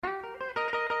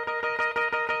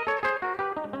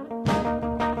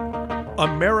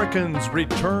Americans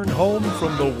return home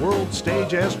from the world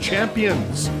stage as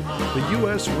champions. The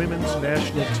U.S. women's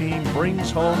national team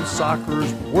brings home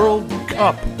soccer's World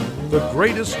Cup, the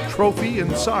greatest trophy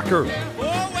in soccer.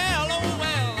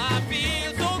 I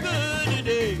feel so good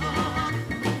today.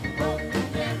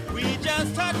 We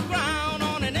just touched ground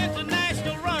on an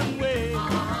international runway.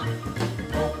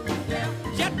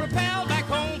 Jet propelled back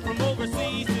home from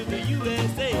overseas to the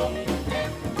USA.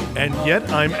 And yet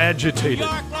I'm agitated. New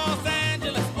York, Los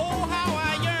Angeles, oh how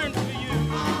I yearn for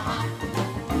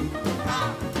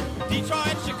you.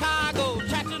 Detroit, Chicago,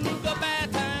 Chattanooga,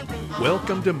 Baton Rouge.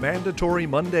 Welcome to Mandatory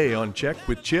Monday on Check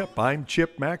with Chip. I'm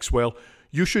Chip Maxwell.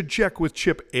 You should check with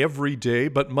Chip every day,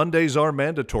 but Mondays are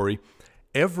mandatory.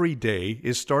 Every day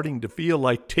is starting to feel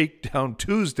like Takedown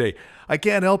Tuesday. I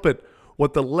can't help it.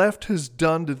 What the left has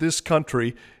done to this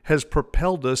country has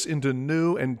propelled us into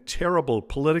new and terrible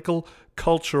political,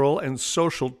 cultural, and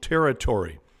social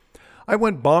territory. I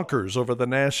went bonkers over the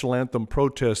national anthem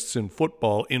protests in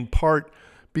football, in part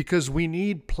because we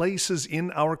need places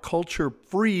in our culture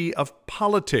free of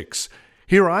politics.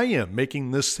 Here I am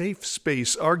making the safe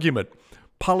space argument.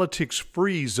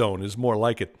 Politics-free zone is more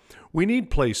like it. We need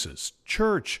places,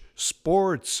 church,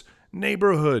 sports,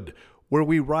 neighborhood, where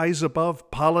we rise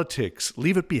above politics,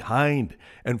 leave it behind,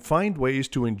 and find ways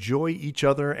to enjoy each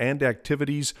other and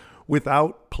activities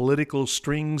without political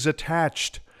strings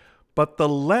attached. But the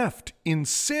left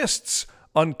insists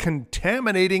on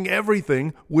contaminating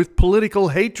everything with political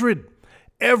hatred.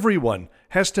 Everyone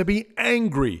has to be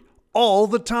angry all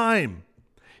the time.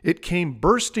 It came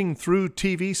bursting through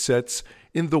TV sets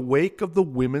in the wake of the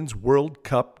Women's World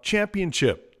Cup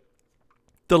Championship.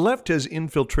 The left has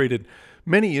infiltrated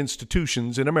many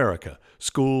institutions in America,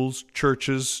 schools,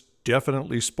 churches,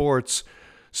 definitely sports.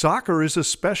 Soccer is a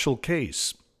special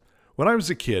case. When I was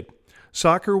a kid,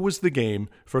 soccer was the game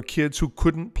for kids who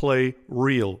couldn't play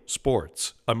real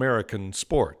sports, American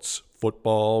sports,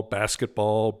 football,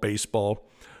 basketball, baseball.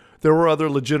 There were other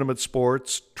legitimate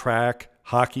sports, track,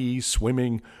 hockey,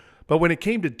 swimming. But when it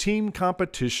came to team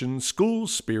competition, school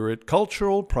spirit,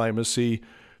 cultural primacy,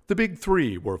 the big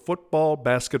three were football,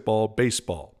 basketball,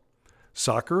 baseball.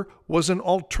 Soccer was an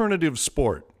alternative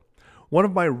sport. One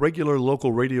of my regular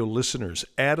local radio listeners,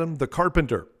 Adam the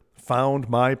Carpenter, found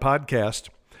my podcast.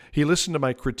 He listened to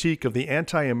my critique of the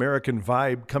anti-American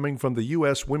vibe coming from the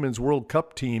U.S. Women's World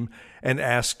Cup team and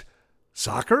asked,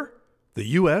 "Soccer? The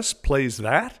U.S. plays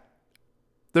that?"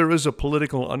 There is a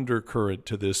political undercurrent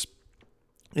to this.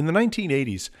 In the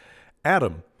 1980s,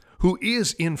 Adam, who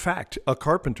is in fact a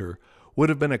carpenter, would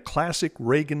have been a classic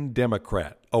Reagan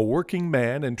Democrat, a working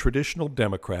man and traditional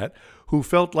Democrat who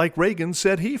felt like Reagan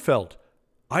said he felt.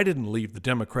 I didn't leave the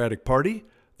Democratic Party.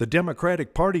 The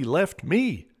Democratic Party left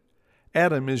me.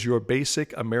 Adam is your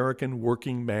basic American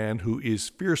working man who is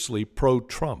fiercely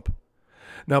pro-Trump.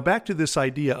 Now back to this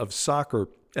idea of soccer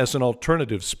as an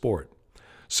alternative sport.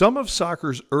 Some of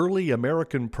soccer's early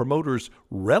American promoters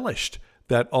relished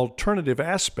that alternative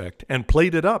aspect and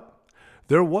played it up.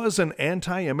 There was an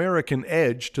anti-American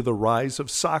edge to the rise of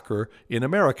soccer in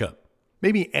America.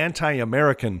 Maybe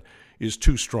anti-American is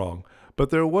too strong, but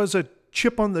there was a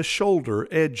chip-on-the-shoulder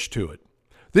edge to it.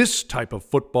 This type of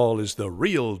football is the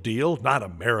real deal, not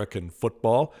American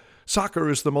football. Soccer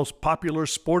is the most popular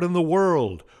sport in the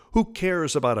world. Who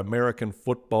cares about American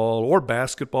football or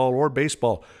basketball or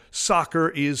baseball? Soccer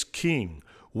is king.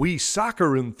 We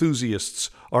soccer enthusiasts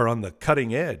are on the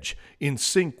cutting edge, in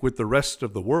sync with the rest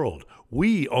of the world.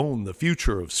 We own the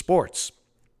future of sports.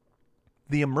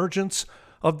 The emergence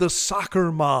of the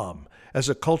soccer mom as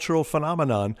a cultural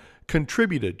phenomenon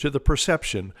contributed to the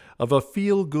perception of a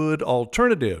feel-good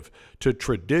alternative to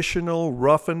traditional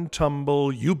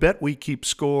rough-and-tumble,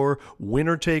 you-bet-we-keep-score,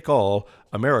 winner-take-all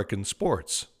American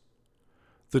sports.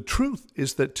 The truth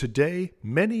is that today,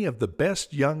 many of the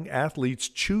best young athletes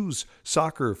choose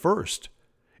soccer first.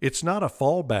 It's not a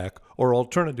fallback or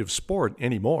alternative sport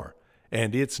anymore,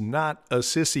 and it's not a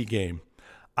sissy game.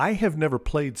 I have never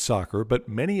played soccer, but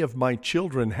many of my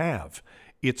children have.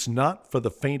 It's not for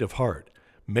the faint of heart,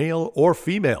 male or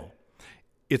female.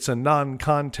 It's a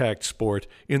non-contact sport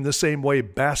in the same way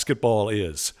basketball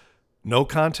is. No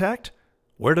contact?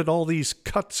 Where did all these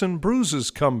cuts and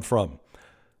bruises come from?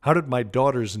 How did my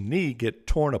daughter's knee get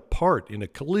torn apart in a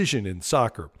collision in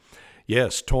soccer?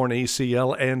 Yes, torn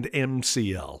ACL and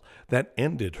MCL. That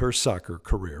ended her soccer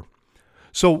career.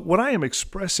 So what I am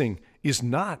expressing is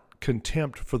not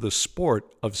contempt for the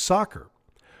sport of soccer.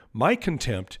 My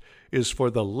contempt is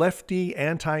for the lefty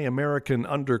anti-American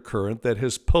undercurrent that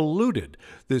has polluted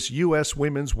this U.S.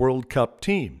 Women's World Cup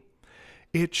team.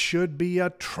 It should be a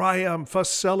triumph, a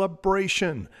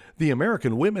celebration. The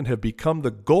American women have become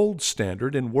the gold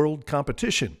standard in world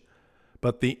competition.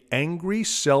 But the angry,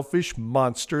 selfish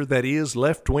monster that is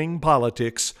left-wing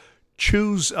politics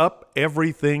chews up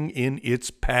everything in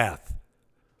its path.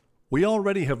 We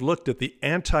already have looked at the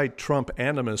anti-Trump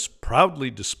animus proudly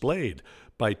displayed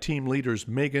by team leaders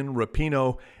Megan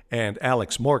Rapinoe and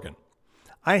Alex Morgan.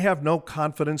 I have no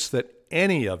confidence that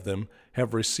any of them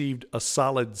have received a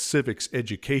solid civics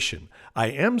education. I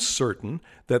am certain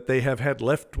that they have had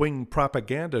left-wing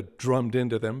propaganda drummed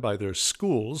into them by their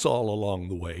schools all along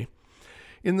the way.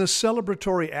 In the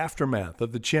celebratory aftermath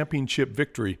of the championship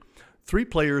victory, 3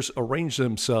 players arranged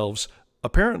themselves,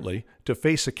 apparently, to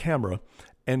face a camera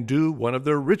and do one of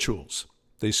their rituals.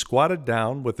 They squatted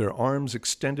down with their arms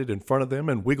extended in front of them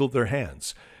and wiggled their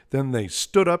hands. Then they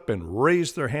stood up and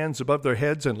raised their hands above their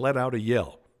heads and let out a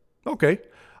yell. Okay,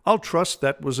 I'll trust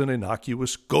that was an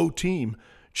innocuous "Go team"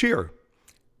 cheer.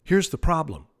 Here's the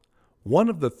problem. One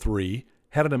of the 3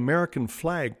 had an American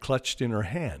flag clutched in her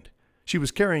hand. She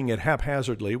was carrying it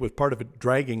haphazardly with part of it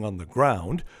dragging on the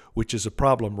ground, which is a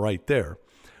problem right there.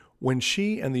 When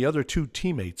she and the other 2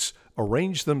 teammates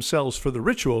arranged themselves for the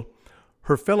ritual,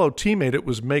 her fellow teammate, it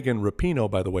was Megan Rapinoe,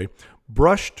 by the way,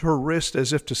 brushed her wrist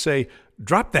as if to say,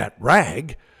 "Drop that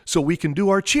rag so we can do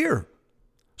our cheer."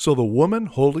 So the woman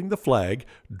holding the flag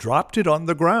dropped it on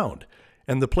the ground,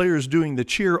 and the players doing the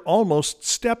cheer almost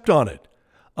stepped on it.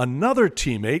 Another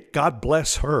teammate, God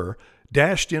bless her,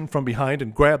 dashed in from behind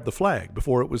and grabbed the flag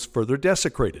before it was further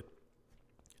desecrated.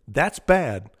 That's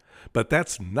bad, but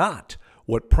that's not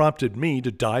what prompted me to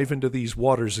dive into these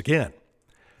waters again.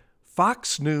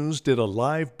 Fox News did a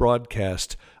live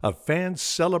broadcast of fans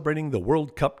celebrating the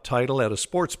World Cup title at a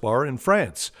sports bar in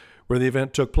France, where the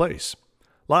event took place.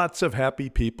 Lots of happy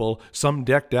people, some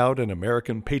decked out in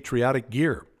American patriotic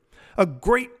gear. A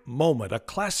great moment, a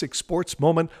classic sports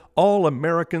moment all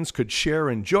Americans could share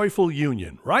in joyful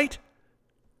union, right?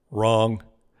 Wrong.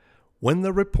 When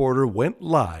the reporter went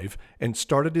live and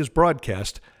started his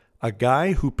broadcast, a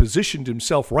guy who positioned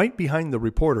himself right behind the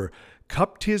reporter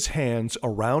cupped his hands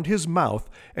around his mouth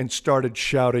and started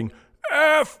shouting,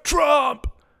 "F Trump!"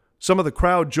 Some of the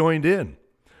crowd joined in.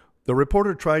 The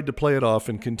reporter tried to play it off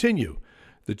and continue.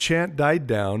 The chant died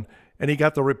down, and he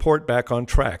got the report back on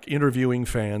track, interviewing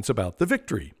fans about the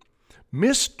victory.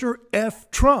 Mr. F.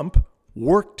 Trump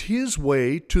worked his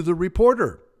way to the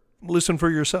reporter. Listen for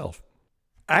yourself.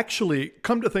 Actually,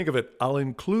 come to think of it, I'll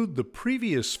include the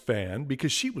previous fan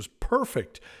because she was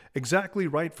perfect, exactly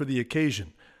right for the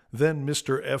occasion. Then,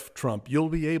 Mr. F. Trump, you'll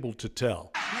be able to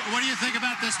tell. What do you think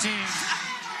about this team?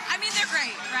 I mean, they're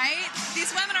great, right?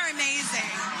 These women are amazing.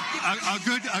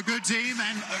 A good team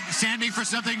and standing for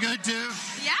something good too?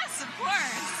 Yes, of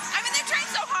course. I mean, they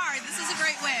trained so hard. This is a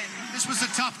great win. This was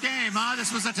a tough game, huh? This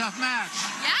was a tough match.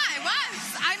 Yeah, it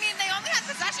was. I mean, they only had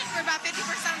possession for about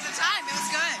 50% of the time. It was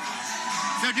good.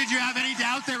 So did you have any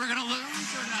doubt they were going to lose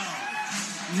or no?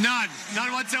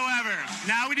 None whatsoever.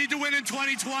 Now we need to win in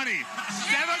 2020. Yeah.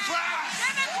 Democrats!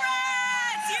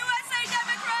 Democrats! USA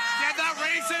Democrats! Get that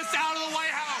racist out of the White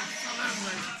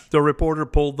House! The reporter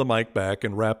pulled the mic back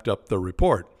and wrapped up the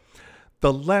report.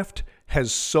 The left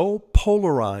has so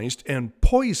polarized and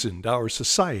poisoned our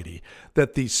society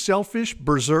that these selfish,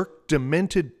 berserk,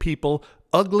 demented people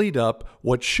uglied up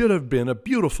what should have been a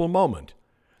beautiful moment.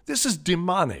 This is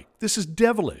demonic. This is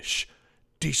devilish.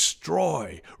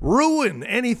 Destroy, ruin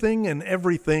anything and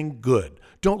everything good.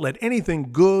 Don't let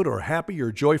anything good or happy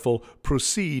or joyful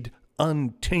proceed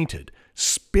untainted.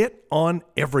 Spit on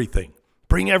everything.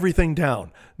 Bring everything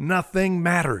down. Nothing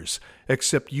matters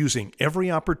except using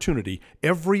every opportunity,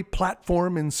 every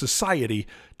platform in society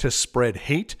to spread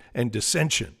hate and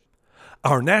dissension.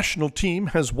 Our national team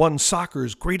has won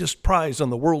soccer's greatest prize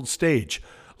on the world stage.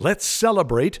 Let's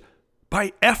celebrate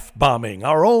by F-bombing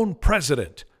our own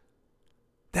president.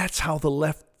 That's how the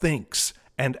left thinks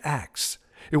and acts.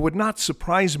 It would not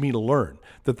surprise me to learn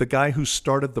that the guy who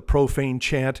started the profane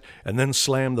chant and then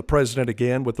slammed the president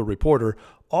again with the reporter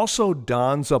also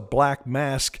dons a black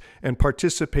mask and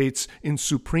participates in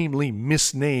supremely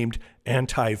misnamed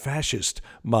anti-fascist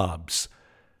mobs.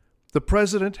 The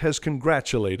president has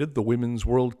congratulated the Women's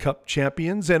World Cup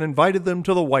champions and invited them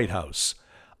to the White House.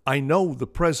 I know the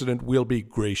president will be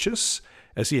gracious,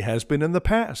 as he has been in the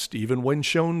past, even when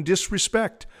shown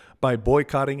disrespect by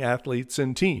boycotting athletes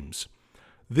and teams.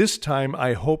 This time,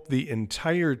 I hope the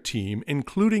entire team,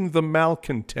 including the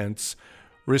malcontents,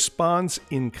 responds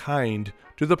in kind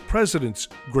to the president's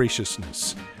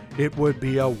graciousness. It would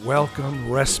be a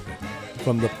welcome respite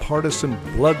from the partisan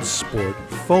blood sport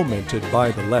fomented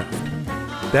by the left.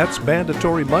 That's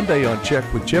Mandatory Monday on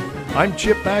Check with Chip. I'm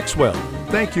Chip Maxwell.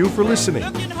 Thank you for listening.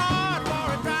 Looking hard